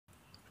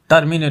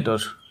Terminator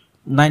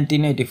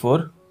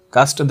 1984,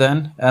 cast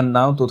then and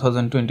now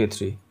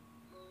 2023.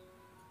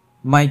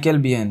 Michael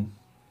Biehn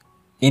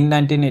in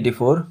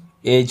 1984,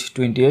 age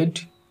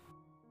 28.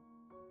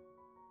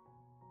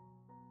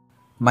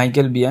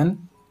 Michael Biehn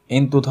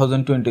in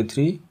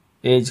 2023,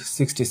 age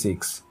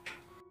 66.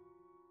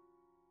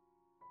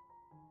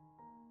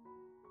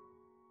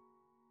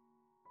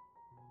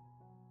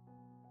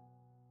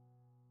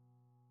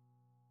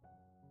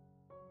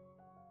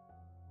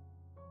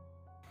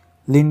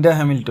 Linda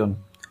Hamilton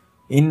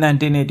in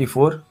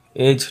 1984,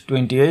 age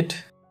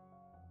 28.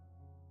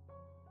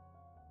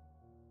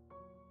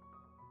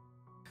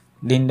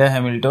 Linda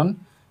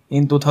Hamilton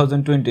in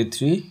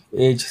 2023,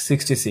 age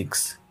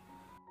 66.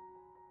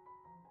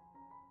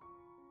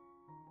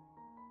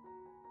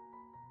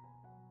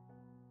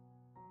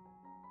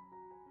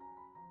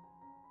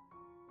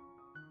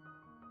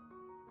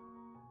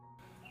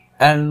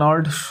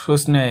 Arnold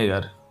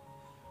Schwarzenegger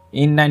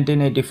in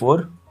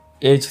 1984,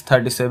 age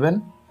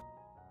 37.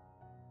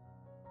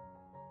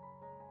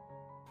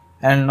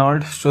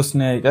 Arnold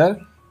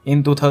Schwarzenegger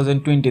in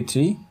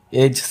 2023,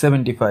 age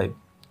 75.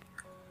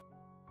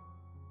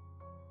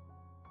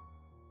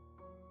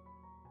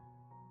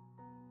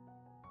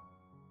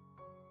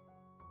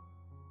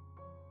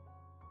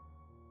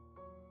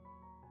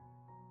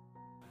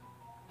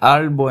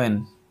 Earl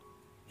Boen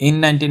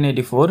in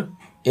 1984,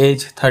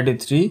 age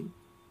 33.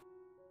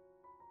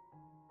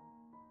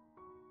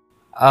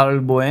 Earl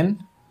Boen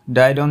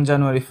died on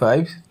January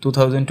 5,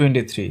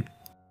 2023.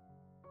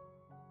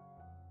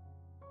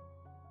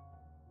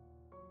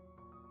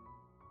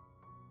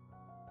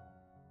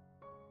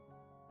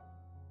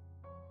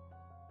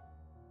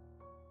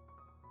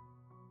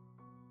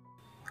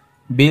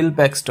 Bill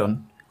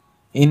Paxton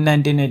in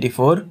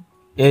 1984,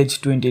 age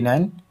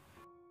 29.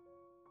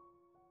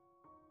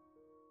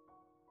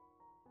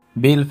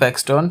 Bill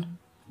Paxton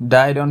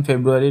died on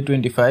February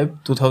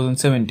 25,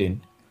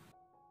 2017.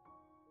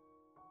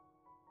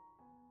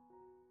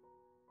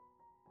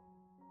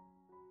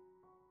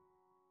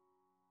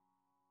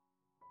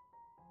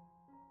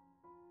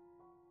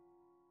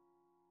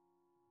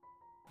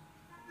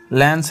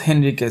 Lance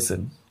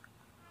Henriksen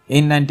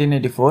in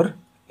 1984,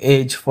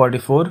 age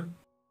 44.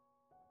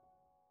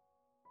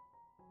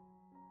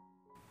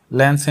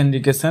 Lance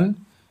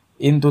Henriksen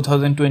in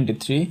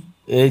 2023,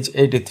 age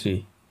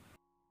 83.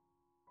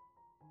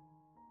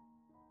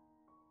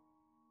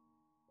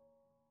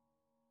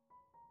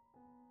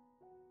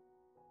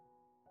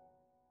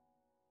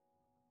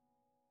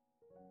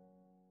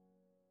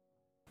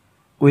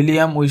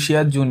 William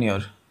Wishart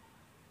Jr.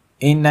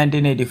 in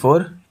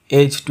 1984,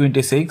 age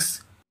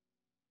 26.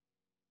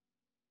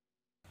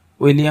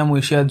 William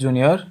Wishart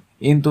Jr.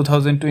 in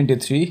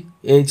 2023,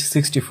 age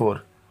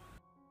 64.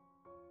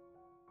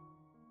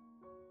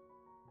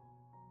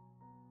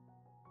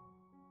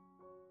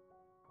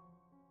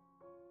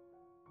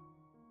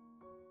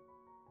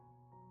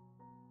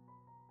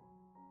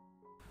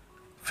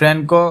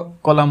 Franco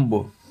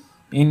Colombo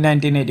in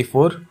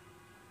 1984,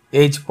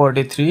 age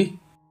 43.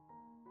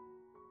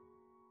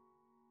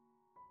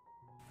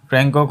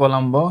 Franco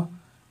Colombo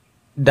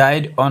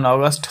died on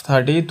August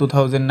 30,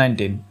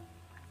 2019.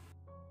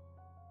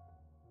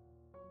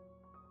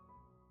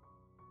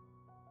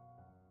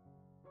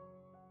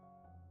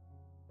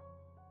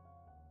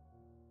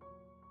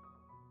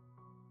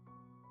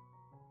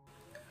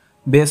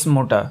 Bess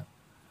Mota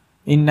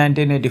in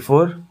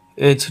 1984,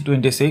 age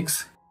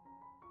 26.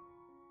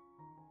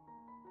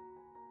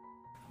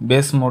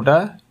 Bess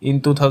Mota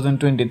in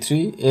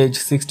 2023, age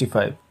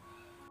 65.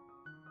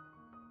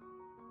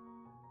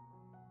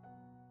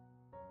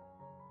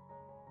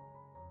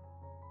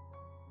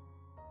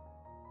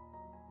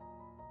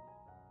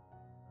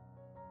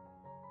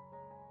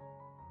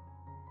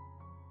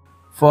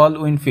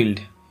 Paul Winfield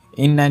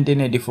in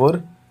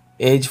 1984,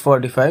 age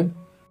 45.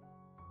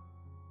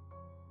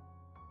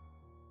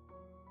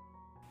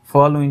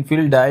 Paul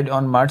Winfield died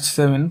on March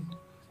 7,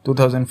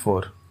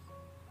 2004.